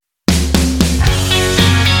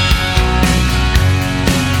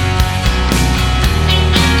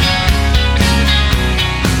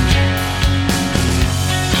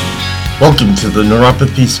Welcome to the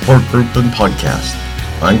Neuropathy Support Group and Podcast.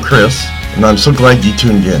 I'm Chris, and I'm so glad you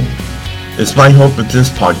tuned in. It's my hope with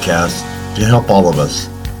this podcast to help all of us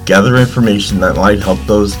gather information that might help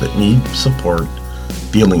those that need support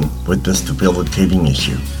dealing with this debilitating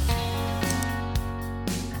issue.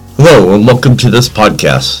 Hello, and welcome to this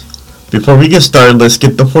podcast. Before we get started, let's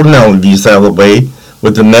get the formalities out of the way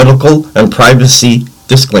with the medical and privacy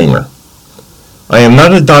disclaimer. I am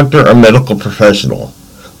not a doctor or medical professional.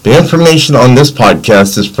 The information on this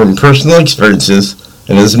podcast is from personal experiences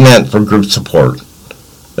and is meant for group support.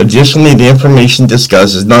 Additionally, the information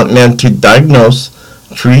discussed is not meant to diagnose,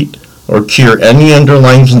 treat, or cure any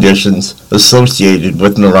underlying conditions associated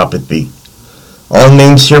with neuropathy. All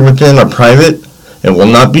names here within are private and will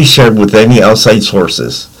not be shared with any outside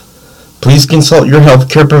sources. Please consult your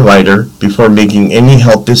healthcare provider before making any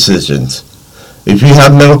health decisions. If you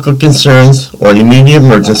have medical concerns or an immediate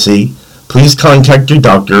emergency, please contact your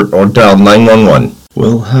doctor or dial 911.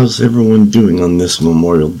 Well, how's everyone doing on this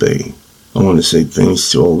Memorial Day? I want to say thanks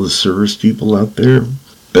to all the service people out there,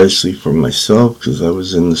 especially for myself because I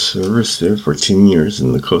was in the service there for 10 years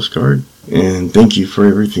in the Coast Guard. And thank you for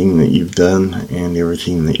everything that you've done and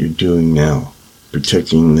everything that you're doing now,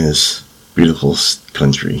 protecting this beautiful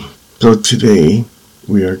country. So today,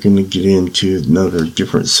 we are going to get into another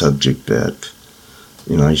different subject that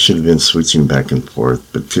I should have been switching back and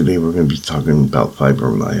forth, but today we're going to be talking about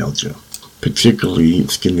fibromyalgia. Particularly,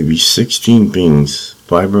 it's going to be 16 things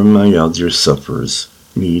fibromyalgia sufferers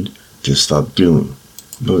need to stop doing.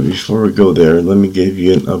 But before we go there, let me give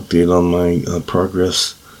you an update on my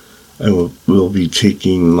progress. I will be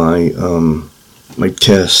taking my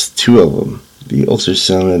tests, 2 of them, the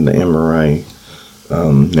ultrasound and the MRI,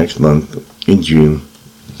 next month in June.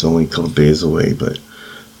 It's only a couple days away, but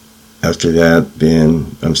after that,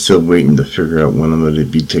 then I'm still waiting to figure out when I'm going to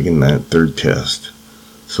be taking that 3rd test.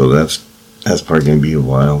 So that's probably going to be a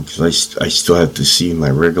while because I still have to see my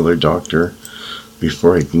regular doctor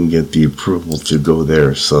before I can get the approval to go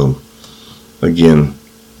there. So again,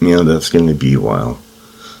 that's going to be a while.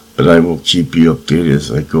 But I will keep you updated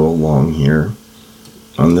as I go along here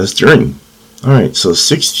on this journey. Alright, so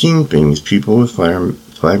 16 things people with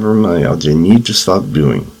fibromyalgia need to stop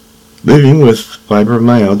doing. Living with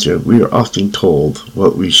fibromyalgia, we are often told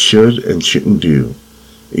what we should and shouldn't do.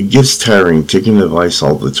 It gets tiring taking advice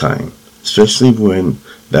all the time, especially when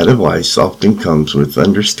that advice often comes with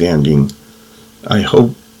understanding. I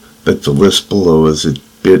hope that the list below is a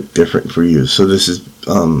bit different for you. So this is,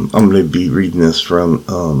 I'm going to be reading this from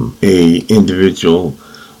a individual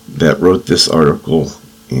that wrote this article,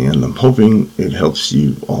 and I'm hoping it helps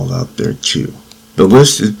you all out there too. The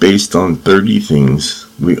list is based on 30 things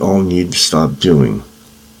we all need to stop doing.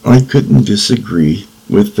 I couldn't disagree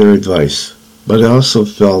with their advice, but I also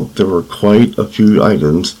felt there were quite a few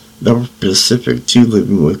items that were specific to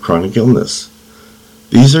living with chronic illness.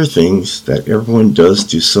 These are things that everyone does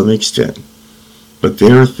to some extent, but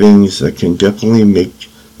they are things that can definitely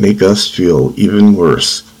make us feel even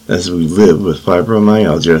worse as we live with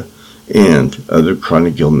fibromyalgia and other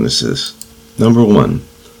chronic illnesses. Number 1.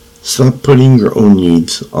 Stop putting your own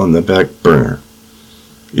needs on the back burner.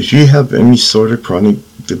 If you have any sort of chronic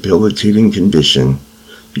debilitating condition,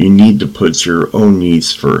 you need to put your own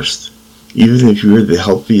needs first. Even if you're the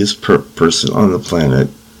healthiest person on the planet,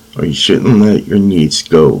 or you shouldn't let your needs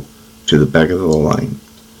go to the back of the line.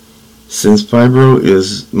 Since fibro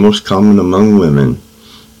is most common among women,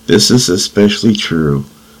 this is especially true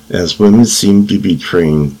as women seem to be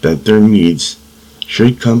trained that their needs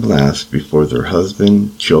should come last before their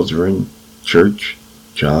husband, children, church,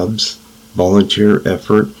 jobs, volunteer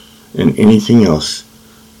effort, and anything else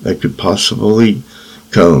that could possibly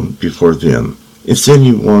come before them. It's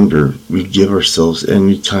any wonder we give ourselves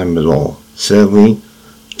any time at all. Sadly,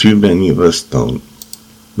 too many of us don't.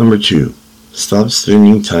 Number 2, stop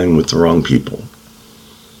spending time with the wrong people.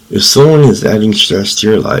 If someone is adding stress to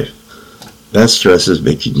your life, that stress is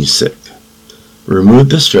making you sick. Remove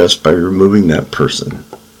the stress by removing that person.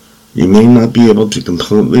 You may not be able to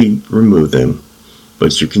completely remove them,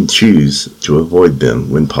 but you can choose to avoid them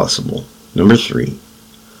when possible. Number 3,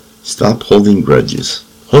 stop holding grudges.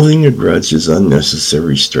 Holding a grudge is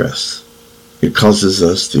unnecessary stress. It causes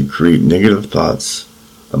us to create negative thoughts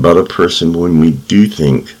about a person when we do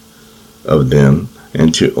think of them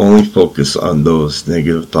and to only focus on those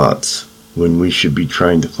negative thoughts when we should be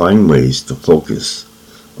trying to find ways to focus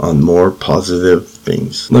on more positive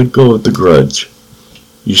things. Let go of the grudge.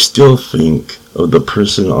 You still think of the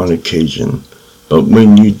person on occasion, but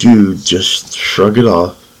when you do, just shrug it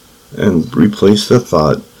off and replace the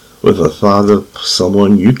thought with a thought of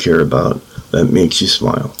someone you care about that makes you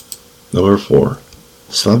smile. Number 4,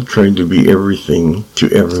 Stop trying to be everything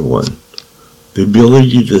to everyone. The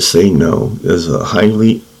ability to say no is a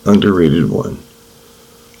highly underrated one.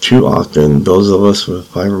 Too often, those of us with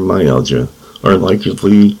fibromyalgia are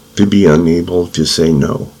likely to be unable to say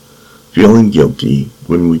no, feeling guilty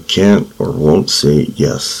when we can't or won't say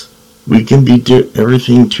yes. We can be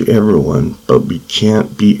everything to everyone, but we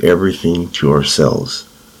can't be everything to ourselves,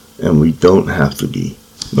 and we don't have to be.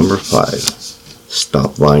 Number 5,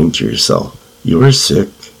 stop lying to yourself. You are sick,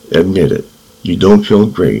 admit it. You don't feel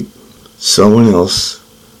great. Someone else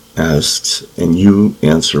asks and you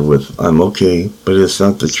answer with, I'm okay, but it's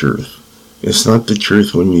not the truth. It's not the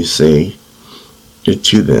truth when you say it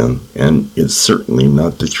to them, and it's certainly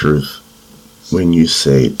not the truth when you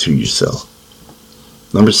say it to yourself.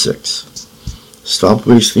 Number 6, stop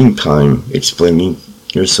wasting time explaining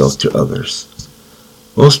yourself to others.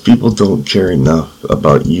 Most people don't care enough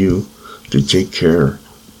about you to take care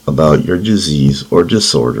about your disease or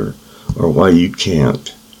disorder or why you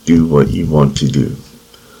can't do what you want to do.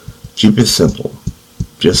 Keep it simple.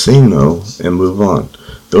 Just say no and move on.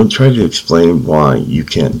 Don't try to explain why you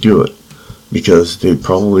can't do it, because they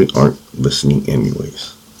probably aren't listening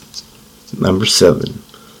anyways. Number 7,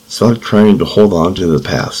 stop trying to hold on to the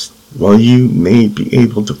past. While you may be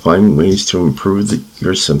able to find ways to improve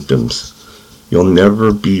your symptoms, you'll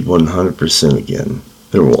never be 100% again.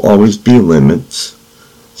 There will always be limits.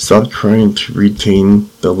 Stop trying to retain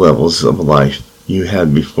the levels of life you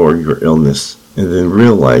had before your illness, and then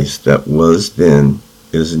realize that was then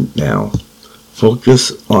isn't now.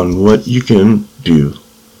 Focus on what you can do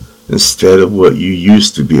instead of what you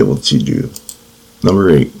used to be able to do. Number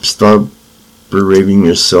 8, stop berating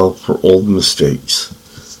yourself for old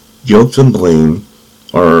mistakes. Guilt and blame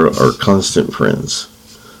are our constant friends.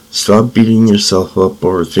 Stop beating yourself up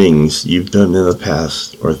over things you've done in the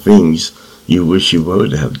past or things you wish you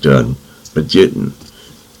would have done but didn't.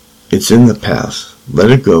 It's in the past.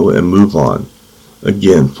 Let it go and move on.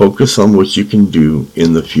 Again, focus on what you can do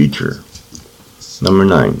in the future. Number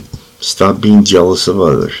 9, stop being jealous of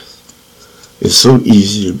others. It's so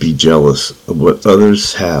easy to be jealous of what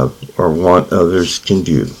others have or what others can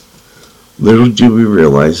do. Little do we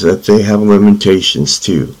realize that they have limitations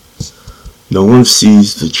too. No one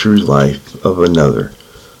sees the true life of another,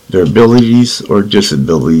 their abilities or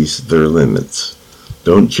disabilities, their limits.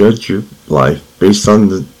 Don't judge your life based on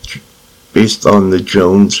the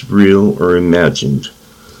Jones, real or imagined.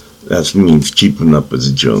 That means keeping up with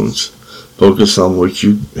the Jones. Focus on what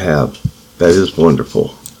you have. That is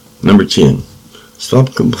wonderful. Number 10,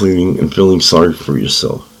 stop complaining and feeling sorry for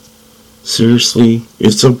yourself. Seriously,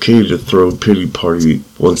 it's okay to throw a pity party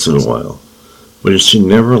once in a while, but it should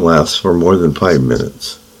never last for more than 5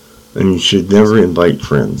 minutes, and you should never invite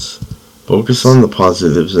friends. Focus on the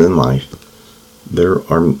positives in life. There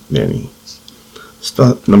are many.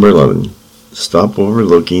 Number 11, stop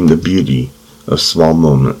overlooking the beauty of small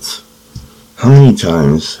moments. How many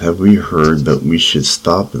times have we heard that we should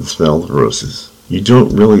stop and smell the roses? You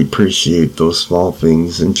don't really appreciate those small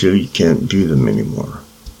things until you can't do them anymore.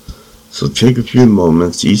 So take a few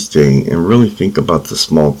moments each day and really think about the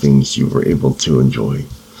small things you were able to enjoy.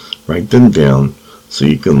 Write them down so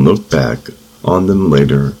you can look back on them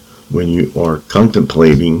later when you are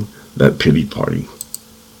contemplating that pity party.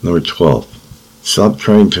 Number 12, stop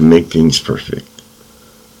trying to make things perfect.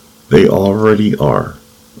 They already are.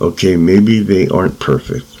 Okay, maybe they aren't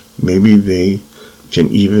perfect. Maybe they can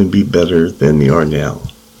even be better than they are now.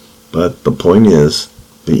 But the point is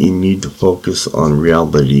that you need to focus on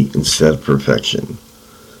reality instead of perfection.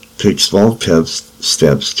 Take small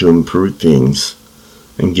steps to improve things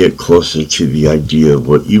and get closer to the idea of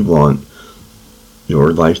what you want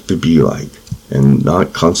your life to be like, and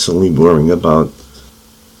not constantly worrying about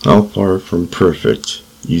how far from perfect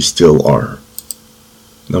you still are.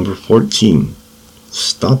 Number 14,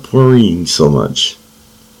 stop worrying so much.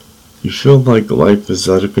 You feel like life is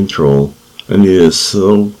out of control, and it is,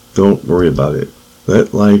 so don't worry about it.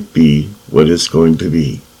 Let life be what it's going to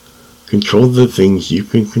be. Control the things you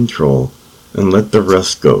can control and let the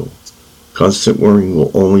rest go. Constant worrying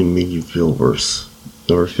will only make you feel worse.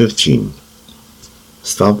 Number 15,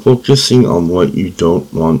 stop focusing on what you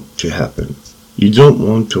don't want to happen. You don't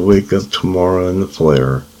want to wake up tomorrow in the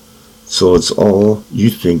flare, so it's all you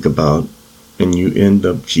think about, and you end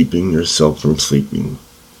up keeping yourself from sleeping,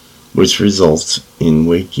 which results in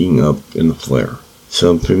waking up in the flare.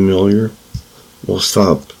 Sound familiar? Well,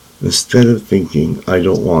 stop. Instead of thinking, I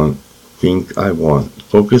don't want, think I want.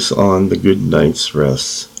 Focus on the good night's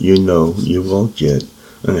rest you know you will get,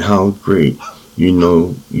 and how great you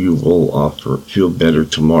know you will feel better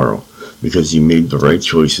tomorrow, because you made the right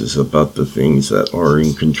choices about the things that are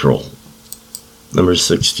in control. Number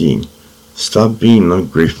 16. Stop being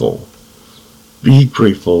ungrateful. Be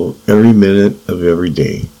grateful every minute of every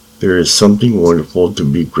day. There is something wonderful to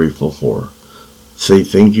be grateful for. Say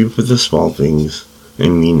thank you for the small things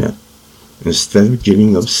and mean it. Instead of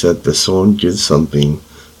getting upset that someone did something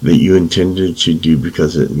that you intended to do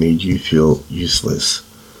because it made you feel useless,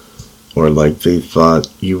 or like they thought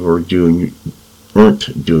you weren't doing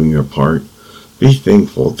your part, be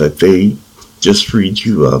thankful that they just freed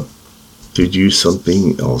you up to do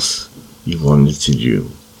something else you wanted to do.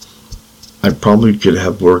 I probably could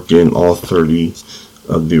have worked in all 30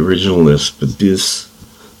 of the original list, but these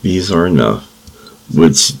are enough.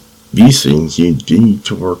 These things you need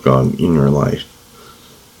to work on in your life.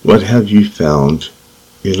 What have you found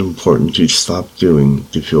it important to stop doing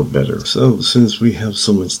to feel better? So, since we have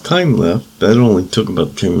so much time left, that only took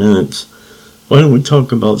about 10 minutes, why don't we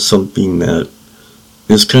talk about something that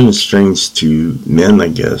is kind of strange to men, I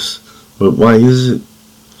guess, but why is it,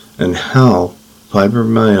 and how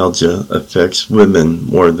fibromyalgia affects women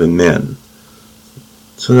more than men?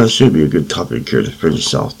 So that should be a good topic here to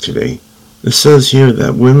finish off today. It says here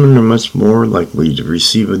that women are much more likely to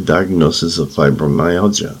receive a diagnosis of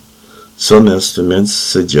fibromyalgia. Some estimates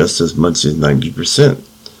suggest as much as 90%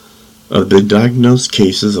 of the diagnosed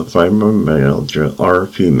cases of fibromyalgia are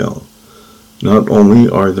female. Not only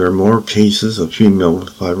are there more cases of female with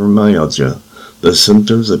fibromyalgia, the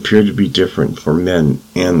symptoms appear to be different for men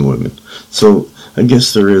and women. So I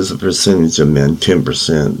guess there is a percentage of men,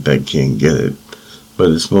 10%, that can get it, but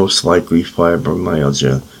it's most likely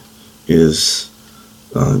fibromyalgia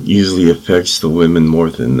usually affects the women more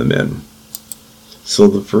than the men. So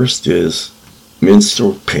the first is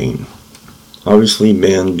menstrual pain. Obviously,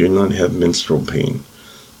 men do not have menstrual pain,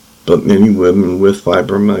 but many women with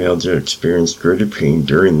fibromyalgia experience greater pain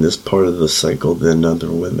during this part of the cycle than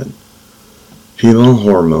other women. Female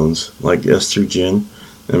hormones like estrogen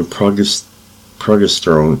and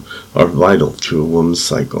progesterone are vital to a woman's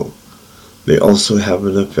cycle. They also have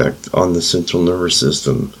an effect on the central nervous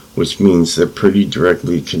system, which means they're pretty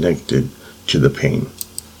directly connected to the pain.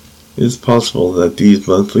 It is possible that these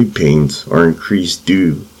monthly pains are increased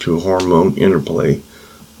due to hormone interplay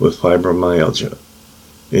with fibromyalgia.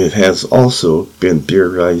 It has also been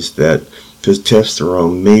theorized that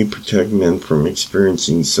testosterone may protect men from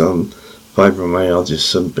experiencing some fibromyalgia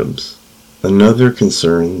symptoms. Another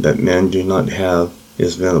concern that men do not have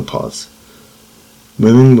is menopause.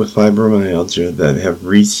 Women with fibromyalgia that have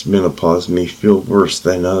reached menopause may feel worse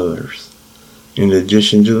than others. In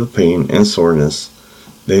addition to the pain and soreness,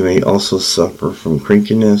 they may also suffer from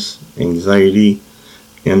crankiness, anxiety,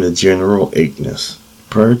 and a general acheness.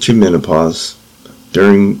 Prior to menopause,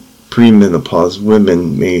 during premenopause,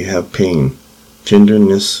 women may have pain,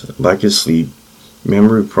 tenderness, lack of sleep,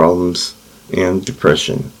 memory problems, and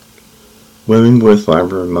depression. Women with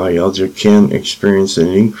fibromyalgia can experience an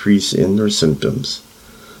increase in their symptoms.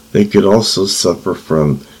 They could also suffer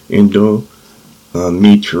from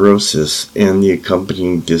endometriosis and the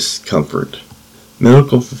accompanying discomfort.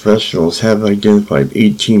 Medical professionals have identified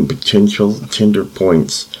 18 potential tender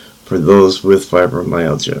points for those with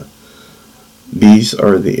fibromyalgia. These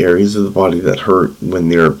are the areas of the body that hurt when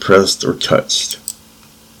they are pressed or touched.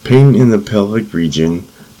 Pain in the pelvic region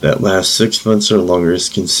that lasts 6 months or longer is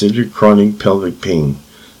considered chronic pelvic pain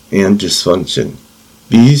and dysfunction.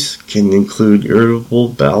 These can include irritable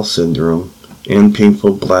bowel syndrome and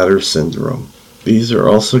painful bladder syndrome. These are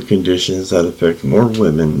also conditions that affect more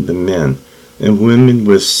women than men, and women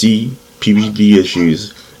with CPVD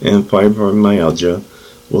issues and fibromyalgia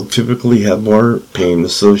will typically have more pain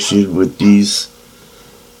associated with these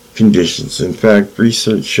conditions. In fact,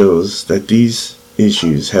 research shows that these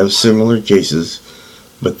issues have similar cases,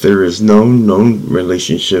 but there is no known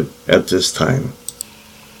relationship at this time.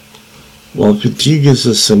 While fatigue is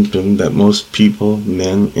a symptom that most people,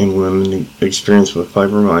 men and women, experience with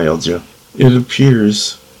fibromyalgia, it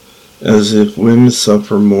appears as if women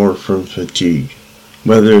suffer more from fatigue.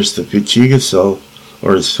 Whether it's the fatigue itself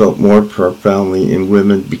or is felt more profoundly in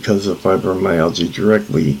women because of fibromyalgia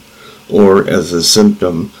directly, or as a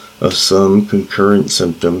symptom of some concurrent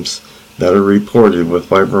symptoms that are reported with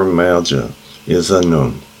fibromyalgia, is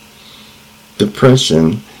unknown.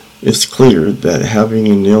 Depression. It's clear that having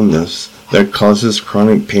an illness that causes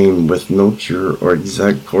chronic pain with no cure or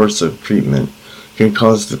exact course of treatment can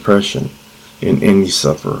cause depression in any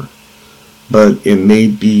sufferer. But it may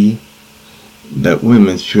be that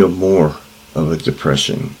women feel more of a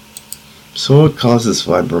depression. So what causes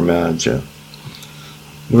fibromyalgia?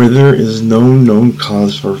 Where there is no known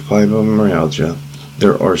cause for fibromyalgia,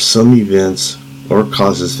 there are some events or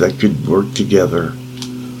causes that could work together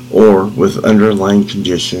or with underlying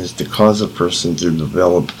conditions that cause a person to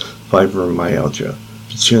develop fibromyalgia.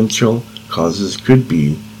 Potential causes could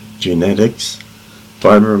be genetics.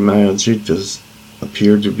 Fibromyalgia does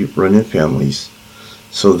appear to be run in families,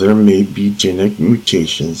 so there may be genetic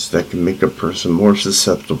mutations that can make a person more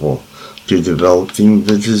susceptible to developing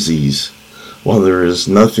the disease. While there is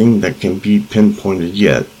nothing that can be pinpointed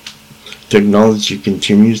yet, technology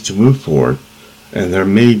continues to move forward, and there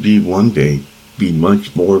may be one day be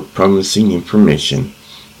much more promising information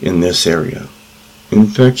in this area.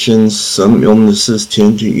 Infections. Some illnesses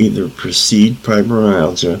tend to either precede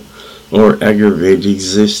fibromyalgia or aggravate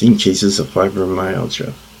existing cases of fibromyalgia.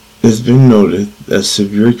 It has been noted that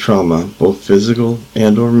severe trauma, both physical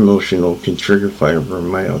and or emotional, can trigger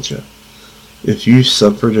fibromyalgia. If you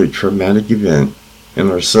suffered a traumatic event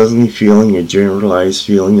and are suddenly feeling a generalized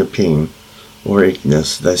feeling of pain or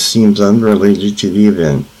achiness that seems unrelated to the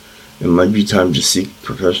event, it might be time to seek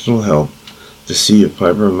professional help to see if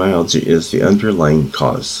fibromyalgia is the underlying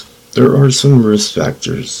cause. There are some risk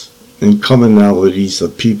factors and commonalities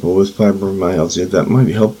of people with fibromyalgia that might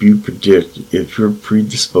help you predict if you're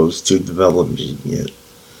predisposed to developing it.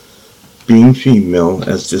 Being female,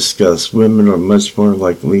 as discussed, women are much more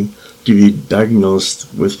likely to be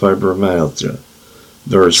diagnosed with fibromyalgia.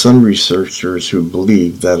 There are some researchers who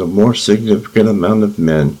believe that a more significant amount of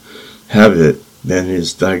men have it than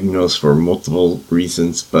is diagnosed for multiple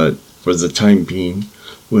reasons, but for the time being,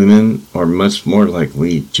 women are much more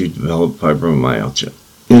likely to develop fibromyalgia.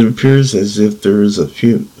 It appears as if there is a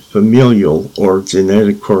familial or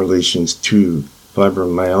genetic correlations to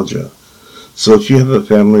fibromyalgia. So if you have a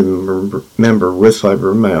family member with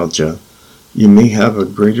fibromyalgia, you may have a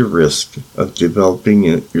greater risk of developing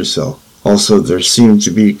it yourself. Also, there seems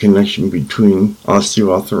to be a connection between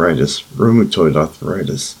osteoarthritis, rheumatoid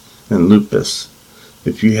arthritis, and lupus.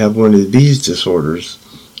 If you have one of these disorders,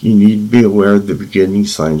 you need to be aware of the beginning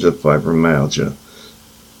signs of fibromyalgia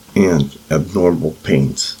and abnormal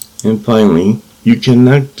pains. And finally, you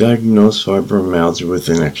cannot diagnose fibromyalgia with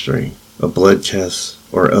an x-ray, a blood test,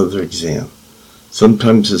 or other exam.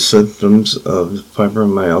 Sometimes the symptoms of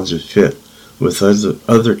fibromyalgia fit with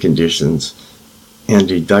other conditions and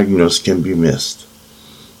a diagnosis can be missed.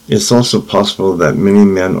 It's also possible that many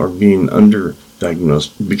men are being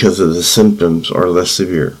underdiagnosed because of the symptoms are less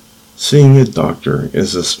severe. Seeing a doctor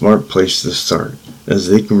is a smart place to start, as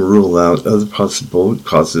they can rule out other possible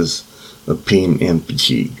causes of pain and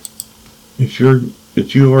fatigue. If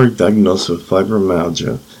you are diagnosed with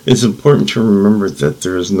fibromyalgia, it's important to remember that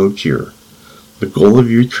there is no cure. The goal of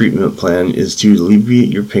your treatment plan is to alleviate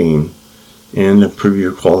your pain and improve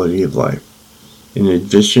your quality of life. In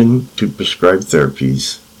addition to prescribed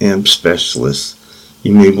therapies and specialists,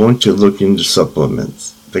 you may want to look into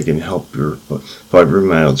supplements that can help your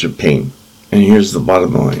fibromyalgia pain. And here's the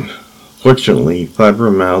bottom line. Fortunately,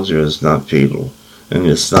 fibromyalgia is not fatal, and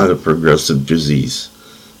it's not a progressive disease,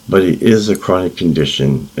 but it is a chronic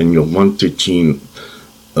condition, and you'll want a team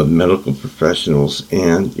of medical professionals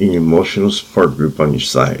and an emotional support group on your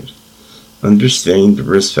side. Understanding the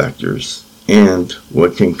risk factors and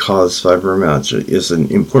what can cause fibromyalgia is an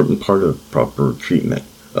important part of proper treatment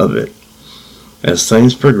of it. As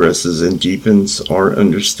science progresses and deepens our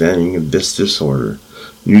understanding of this disorder,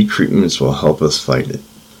 new treatments will help us fight it.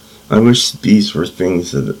 I wish these were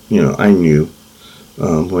things that I knew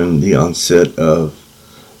when the onset of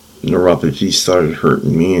neuropathy started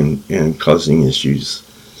hurting me and causing issues.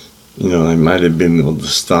 I might have been able to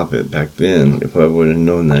stop it back then if I would have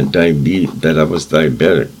known that I was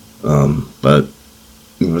diabetic. But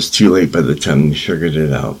it was too late by the time we figured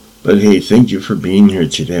it out. But hey, thank you for being here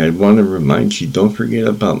today. I want to remind you, don't forget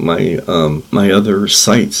about my other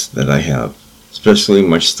sites that I have, especially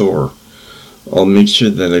my store. I'll make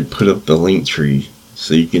sure that I put up the link tree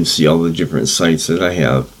so you can see all the different sites that I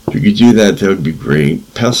have. If you could do that, that would be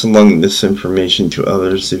great. Pass along this information to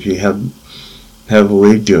others if you have a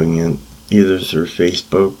way of doing it, either through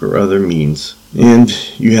Facebook or other means. And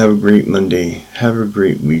you have a great Monday. Have a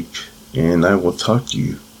great week. And I will talk to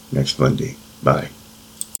you next Monday. Bye.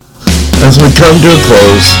 As we come to a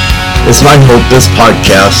close, it's my hope this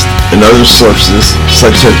podcast and other sources,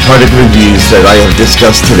 such as product reviews that I have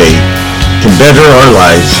discussed today, can better our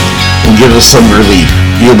lives and give us some relief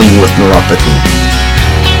dealing with neuropathy.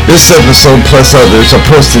 This episode plus others are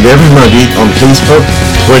posted every Monday on Facebook,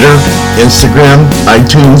 Twitter, Instagram,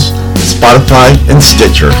 iTunes, Spotify, and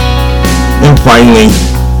Stitcher. And finally,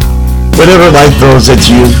 whatever life throws at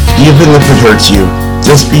you, even if it hurts you,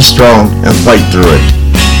 just be strong and fight through it.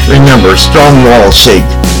 Remember, strong walls shake,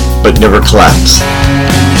 but never collapse.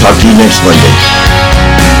 Talk to you next Monday.